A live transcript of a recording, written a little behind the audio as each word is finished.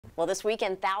Well, this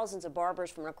weekend, thousands of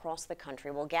barbers from across the country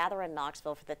will gather in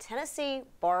Knoxville for the Tennessee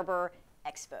Barber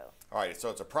Expo. All right, so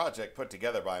it's a project put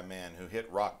together by a man who hit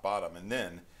rock bottom and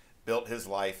then built his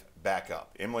life back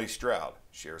up. Emily Stroud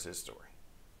shares his story.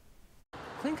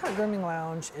 Clean Cut Grooming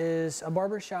Lounge is a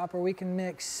barber shop where we can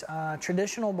mix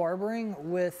traditional barbering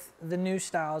with the new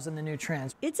styles and the new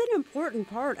trends. It's an important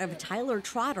part of Tyler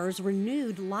Trotter's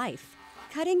renewed life.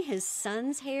 Cutting his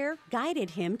son's hair guided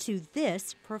him to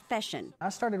this profession. I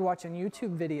started watching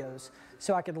YouTube videos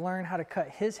so I could learn how to cut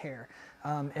his hair.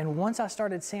 And once I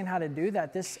started seeing how to do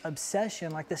that, this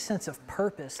obsession, like this sense of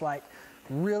purpose, like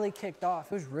really kicked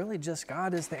off. It was really just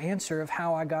God is the answer of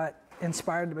how I got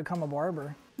inspired to become a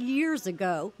barber. Years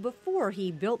ago, before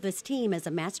he built this team as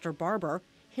a master barber,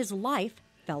 his life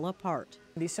fell apart.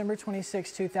 December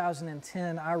 26,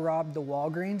 2010, I robbed the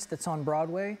Walgreens that's on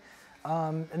Broadway.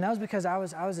 And that was because I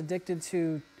was addicted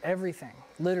to everything,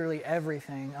 literally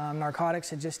everything. Narcotics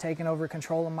had just taken over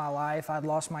control of my life. I'd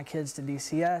lost my kids to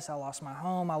DCS, I lost my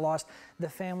home, I lost the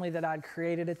family that I'd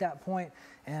created at that point,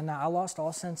 and I lost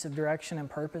all sense of direction and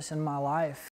purpose in my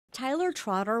life. Tyler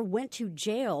Trotter went to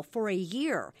jail for a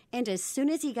year, and as soon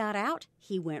as he got out,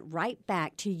 he went right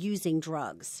back to using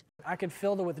drugs. I could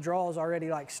feel the withdrawals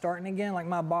already starting again, like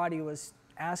my body was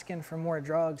asking for more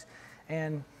drugs,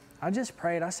 and I just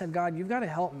prayed. I said, God, you've got to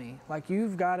help me. Like,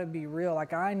 you've got to be real.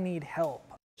 Like, I need help.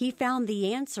 He found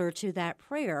the answer to that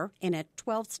prayer in a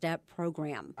 12-step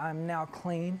program. I'm now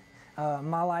clean.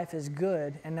 My life is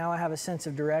good, and now I have a sense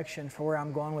of direction for where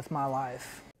I'm going with my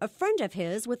life. A friend of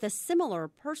his with a similar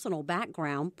personal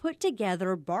background put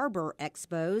together barber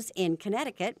expos in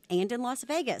Connecticut and in Las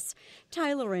Vegas.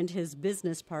 Tyler and his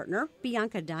business partner,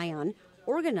 Bianca Dion,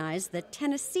 organized the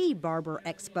Tennessee Barber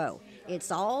Expo.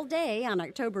 It's all day on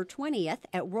October 20th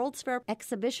at World's Fair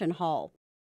Exhibition Hall.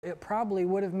 It probably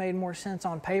would have made more sense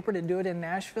on paper to do it in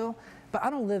Nashville, but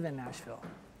I don't live in Nashville.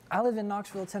 I live in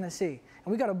Knoxville, Tennessee,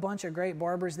 and we got a bunch of great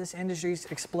barbers. This industry's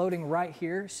exploding right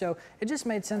here, so it just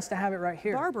made sense to have it right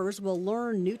here. Barbers will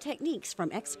learn new techniques from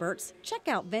experts, check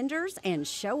out vendors, and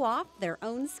show off their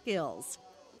own skills.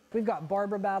 We've got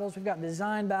barber battles, we've got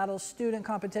design battles, student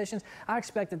competitions. I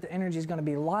expect that the energy is going to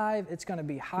be live, it's going to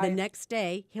be high. The next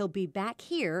day, he'll be back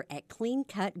here at Clean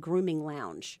Cut Grooming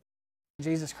Lounge.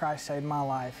 Jesus Christ saved my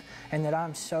life, and that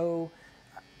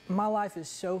my life is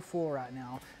so full right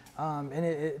now.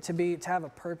 And to have a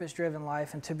purpose-driven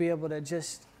life and to be able to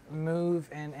just move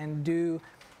and do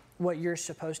what you're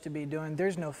supposed to be doing,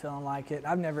 there's no feeling like it.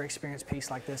 I've never experienced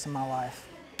peace like this in my life.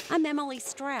 I'm Emily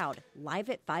Stroud, live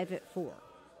at 5 at 4.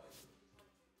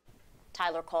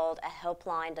 Tyler called a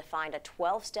helpline to find a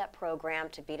 12-step program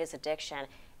to beat his addiction,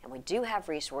 and we do have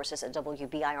resources at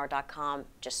WBIR.com.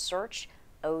 Just search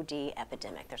OD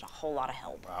epidemic. There's a whole lot of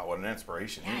help. Wow, what an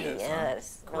inspiration he Yeah, is. he Huh?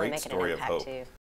 is. Great Really making story an of impact hope. too.